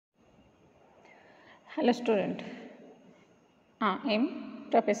Hello student, I am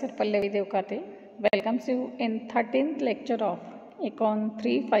Professor Pallavi Devkate. Welcomes you in 13th lecture of Econ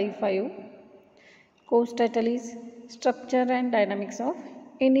 355. Course title is Structure and Dynamics of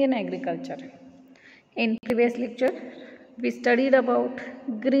Indian Agriculture. In previous lecture, we studied about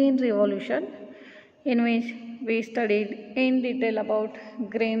Green Revolution, in which we studied in detail about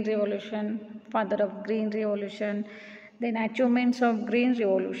Green Revolution, father of Green Revolution, then achievements of Green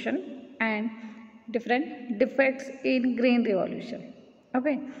Revolution, and different defects in Green Revolution.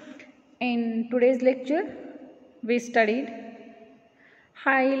 Okay. In today's lecture, we studied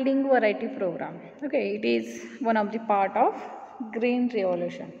high yielding variety program. Okay, it is one of the part of Green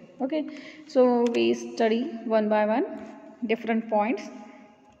Revolution. Okay, so we study one by one different points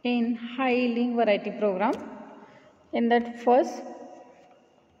in high yielding variety program. In that first,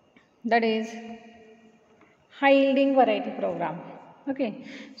 that is high yielding variety program. Okay,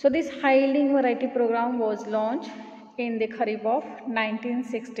 so this high yielding variety program was launched in the Kharif of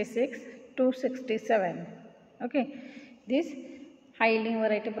 1966 to 67. Okay, this high yielding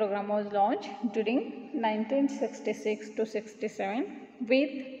variety program was launched during 1966 to 67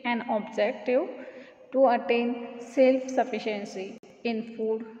 with an objective to attain self-sufficiency in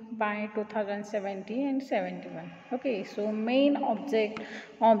food by 2070 and 71. Okay, so main object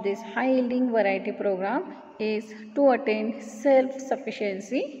of this high yielding variety program is to attain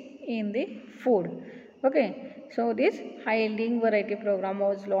self-sufficiency in the food. Okay, so this high yielding variety program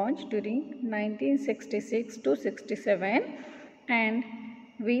was launched during 1966 to 67 and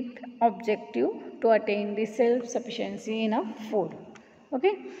with objective to attain the self-sufficiency in a food.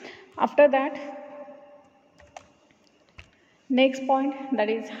 Okay, after that, next point, that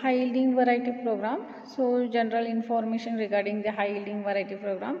is high yielding variety program. So general information regarding the high yielding variety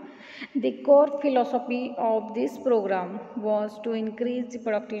program. The core philosophy of this program was to increase the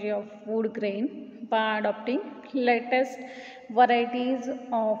productivity of food grain by adopting latest varieties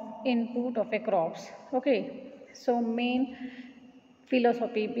of input of a crops. Okay, so main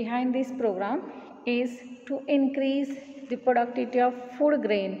philosophy behind this program is to increase the productivity of food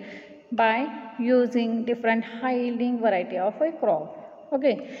grain by using different high yielding variety of a crop.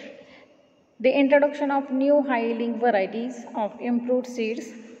 Okay, the introduction of new high yielding varieties of improved seeds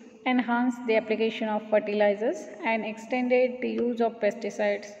enhanced the application of fertilizers and extended the use of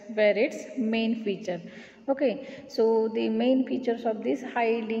pesticides were its main feature. Okay, so the main features of this high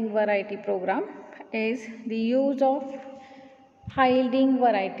yielding variety program is the use of high yielding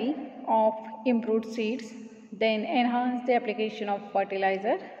variety of improved seeds, then enhance the application of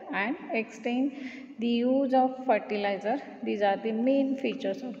fertilizer and extend the use of fertilizer. These are the main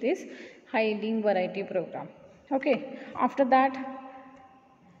features of this high yielding variety program. Okay, after that,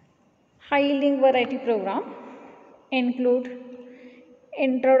 high yielding variety program include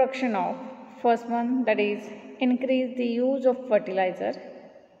introduction of first one, that is increase the use of fertilizer,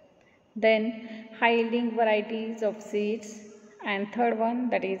 then high yielding varieties of seeds, and third one,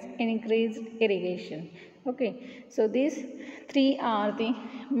 that is increased irrigation. Okay, so these three are the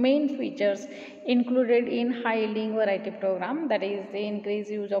main features included in high yielding variety program, that is the increased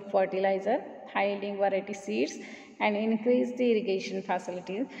use of fertilizer, high yielding variety seeds, and increase the irrigation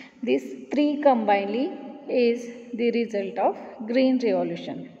facilities. These three combinedly is the result of Green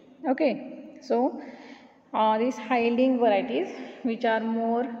Revolution. Okay, so these high yielding varieties which are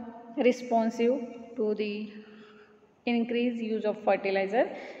more responsive to the increased use of fertilizer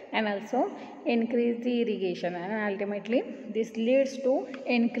and also increase the irrigation, and ultimately this leads to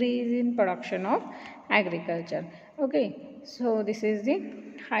increase in production of agriculture. Okay, so this is the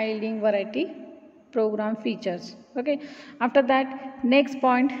high yielding variety program features. Okay, after that, next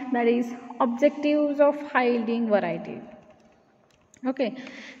point, that is objectives of high yielding variety. Okay,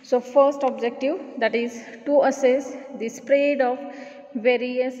 so first objective, that is to assess the spread of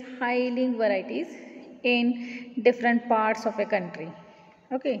various high yielding varieties in different parts of a country.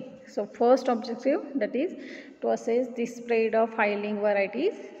 Okay, so first objective, that is to assess the spread of high yielding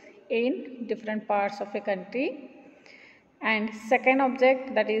varieties in different parts of a country, and second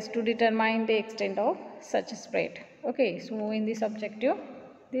object, that is to determine the extent of such spread. Okay, so in this objective,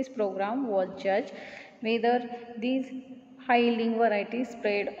 this program was judged whether these high yielding varieties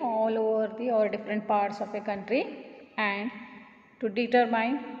spread all over the or different parts of a country, and to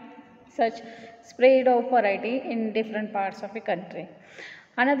determine such spread of variety in different parts of a country.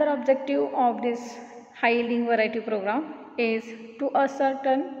 Another objective of this high yielding variety program is to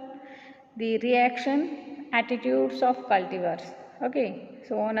ascertain the reaction attitudes of cultivars. Okay,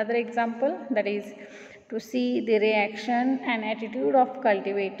 so another example, that is to see the reaction and attitude of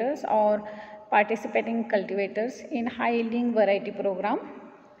cultivators or participating cultivators in high yielding variety program.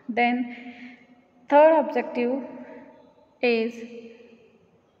 Then Third objective is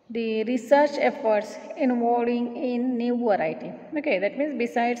the research efforts involving in new variety. Okay, that means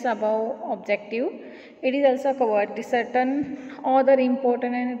besides above objective, it is also covered the certain other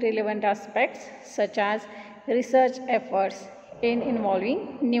important and relevant aspects such as research efforts in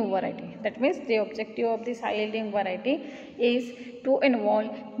involving new variety. That means the objective of this high yielding variety is to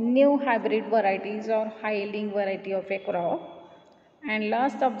involve new hybrid varieties or high yielding variety of a crop. And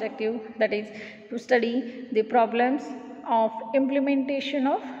last objective, that is to study the problems of implementation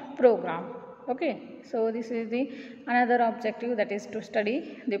of program. Okay, so this is the another objective, that is to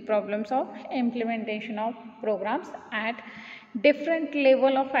study the problems of implementation of programs at different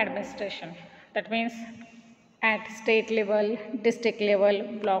level of administration. That means at state level, district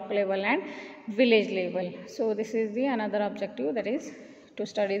level, block level and village level. So this is the another objective, that is to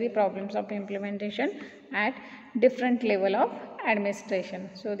study the problems of implementation at different level of administration.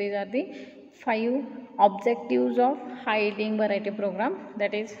 So these are the 5 objectives of high yielding variety program,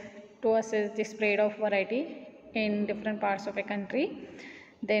 that is to assess the spread of variety in different parts of a country,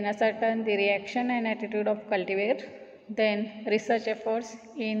 then ascertain the reaction and attitude of cultivator, then research efforts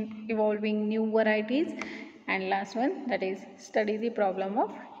in evolving new varieties, and last one, that is study the problem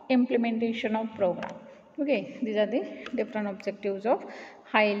of implementation of program. Okay, these are the different objectives of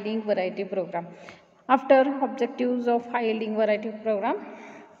high yielding variety program. After objectives of high yielding variety program,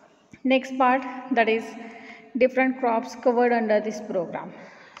 next part, that is different crops covered under this program.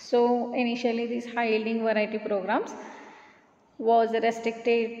 So initially these high yielding variety programs was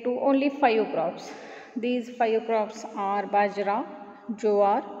restricted to only 5 crops. These 5 crops are bajra,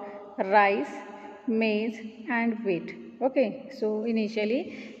 jowar, rice, maize and wheat. Okay, so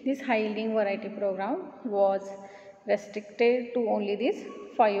initially this high yielding variety program was restricted to only these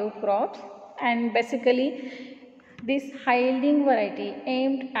 5 crops, and basically this high yielding variety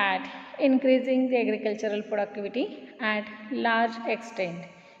aimed at increasing the agricultural productivity at large extent,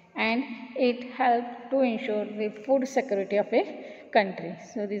 and it helped to ensure the food security of a country.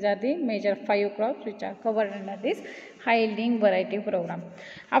 So these are the major 5 crops which are covered under this high yielding variety program.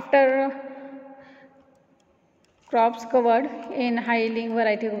 After crops covered in high yielding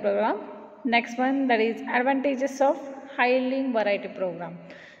variety program, next one, that is advantages of high yielding variety program.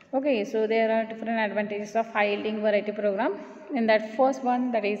 Okay, so there are different advantages of high yielding variety program. In that first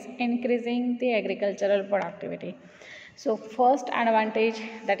one, that is increasing the agricultural productivity. So first advantage,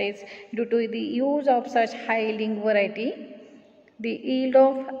 that is due to the use of such high yielding variety, the yield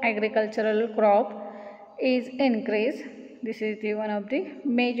of agricultural crop is increased. This is the one of the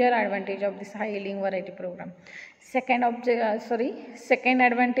major advantage of this high yielding variety program. Second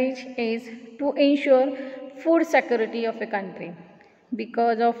advantage is to ensure food security of a country.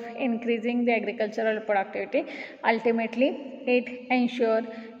 Because of increasing the agricultural productivity, ultimately it ensures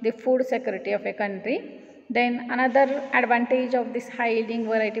the food security of a country. Then another advantage of this high yielding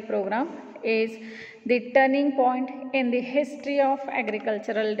variety program is the turning point in the history of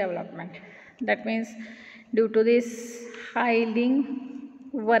agricultural development. That means due to this high yielding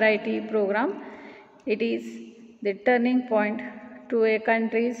variety program, it is the turning point to a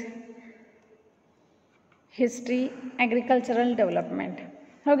country's history agricultural development.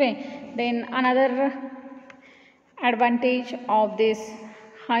 Okay, then another advantage of this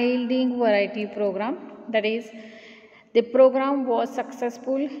high yielding variety program, that is the program was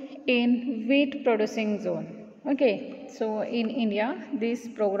successful in wheat producing zone. Okay, so in India this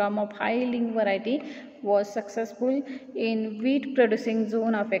program of high yielding variety was successful in wheat producing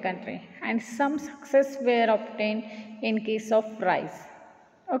zone of a country, and some success were obtained in case of rice.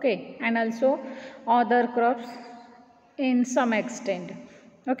 Okay, and also other crops in some extent.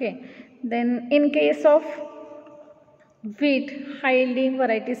 Okay, then in case of wheat, high yielding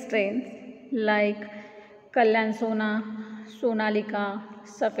variety strains like Kalyan Sona, Sonalika,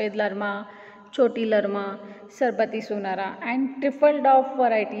 Safed Larma, Choti Larma, Sarbati Sonara, and triple dwarf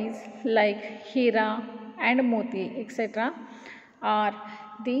varieties like Hira and Moti, etc., are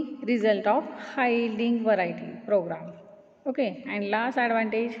the result of high yielding variety program. Okay, and last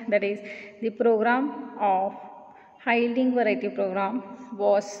advantage, that is the program of high yielding variety program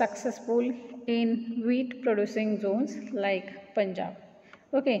was successful in wheat producing zones like Punjab.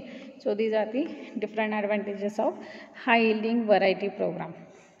 Okay, so these are the different advantages of high yielding variety program.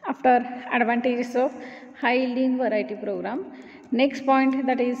 After advantages of high yielding variety program, next point,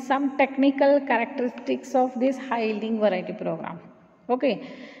 that is some technical characteristics of this high yielding variety program. Okay,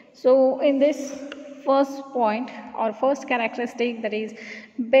 so in this first point or first characteristic, that is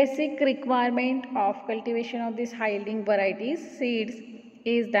basic requirement of cultivation of these high yielding varieties seeds,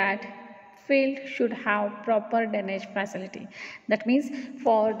 is that field should have proper drainage facility. That means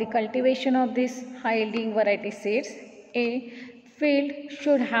for the cultivation of this high yielding variety seeds, a field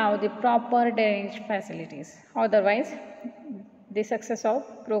should have the proper drainage facilities. Otherwise, the success of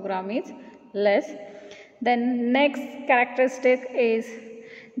program is less. Then next characteristic is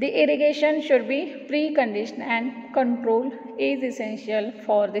the irrigation should be preconditioned and control is essential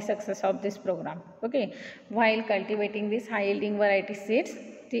for the success of this program. Okay, while cultivating these high yielding variety seeds,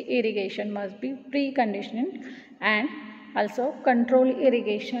 the irrigation must be preconditioned and also control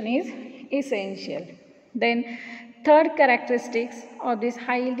irrigation is essential. Then third characteristics of this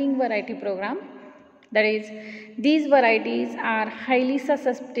high yielding variety program, that is, these varieties are highly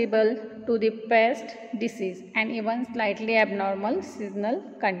susceptible to the pest, disease and even slightly abnormal seasonal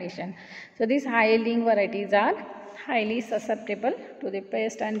condition. So these high yielding varieties are highly susceptible to the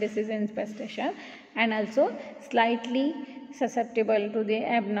pest and disease infestation and also slightly susceptible to the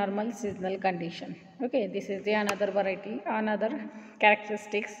abnormal seasonal condition. Okay, this is the another variety, another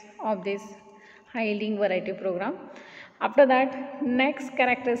characteristics of this high yielding variety program. After that, next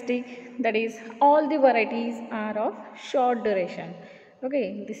characteristic, that is all the varieties are of short duration.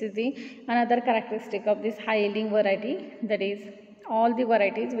 Okay, this is the another characteristic of this high yielding variety, that is all the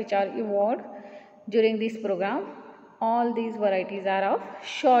varieties which are evolved during this program, all these varieties are of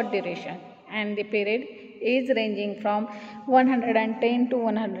short duration and the period is ranging from 110 to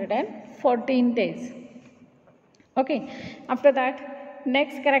 114 days. Okay, after that,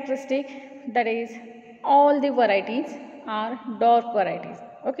 next characteristic, that is all the varieties are dwarf varieties.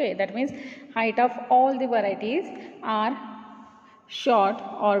 Okay, that means height of all the varieties are short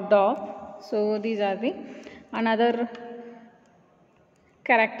or dwarf. So these are the another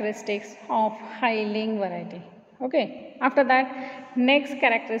characteristics of high yielding variety. Okay, after that, next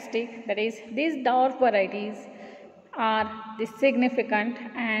characteristic, that is these dwarf varieties are the significant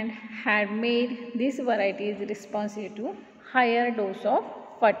and had made these varieties responsive to higher dose of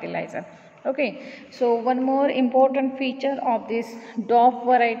fertilizer. Okay, so one more important feature of this dwarf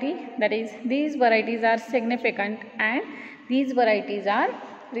variety, that is these varieties are significant and these varieties are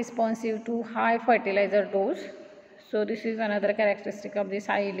responsive to high fertilizer dose. So this is another characteristic of this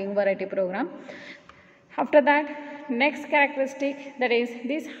high yielding variety program. After that, next characteristic, that is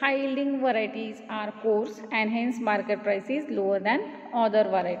these high yielding varieties are coarse and hence market price is lower than other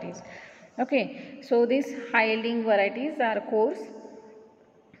varieties. Okay, so these high yielding varieties are coarse.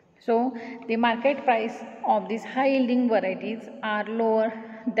 So the market price of these high yielding varieties are lower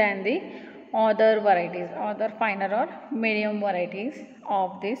than the other varieties, other finer or medium varieties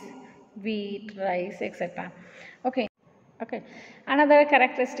of this wheat, rice, etc. Okay. Okay. Another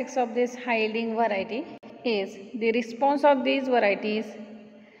characteristics of this high yielding variety is the response of these varieties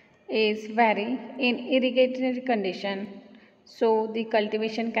is vary in irrigated condition. So the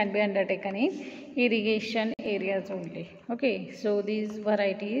cultivation can be undertaken in irrigation areas only. Okay. So these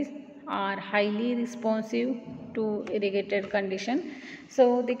varieties are highly responsive to irrigated condition.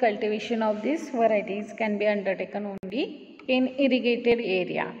 So the cultivation of these varieties can be undertaken only in irrigated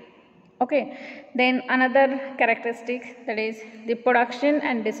area. Okay, then another characteristic, that is the production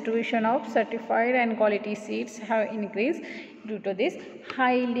and distribution of certified and quality seeds have increased due to this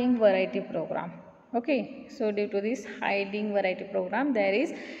high yielding variety program. Okay, so due to this high yielding variety program, there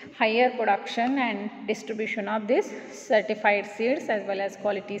is higher production and distribution of this certified seeds as well as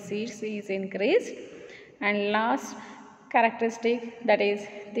quality seeds is increased. And last characteristic, that is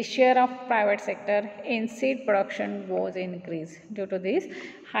the share of private sector in seed production was increased. Due to this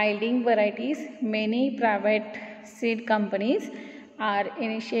high yielding varieties, many private seed companies are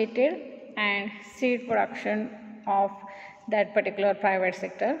initiated and seed production of that particular private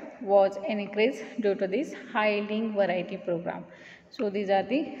sector was increased due to this high yielding variety program. So these are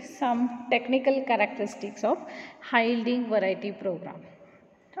the some technical characteristics of high yielding variety program.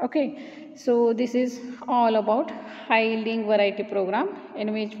 Okay, so this is all about high yielding variety program,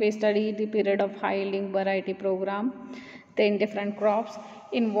 in which we study the period of high yielding variety program, then different crops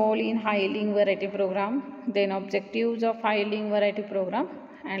involved in high yielding variety program, then objectives of high yielding variety program,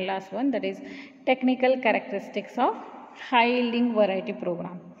 and last one, that is technical characteristics of high yielding variety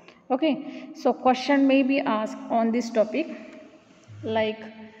program. Okay, so question may be asked on this topic, like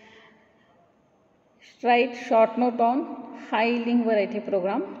write short note on high yielding variety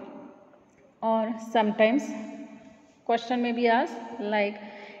program, or sometimes question may be asked like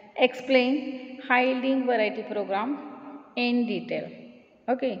explain high yielding variety program in detail.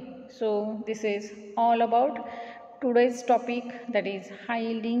 Okay, so this is all about today's topic, that is high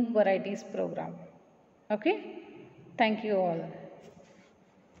yielding varieties program. Okay, thank you all.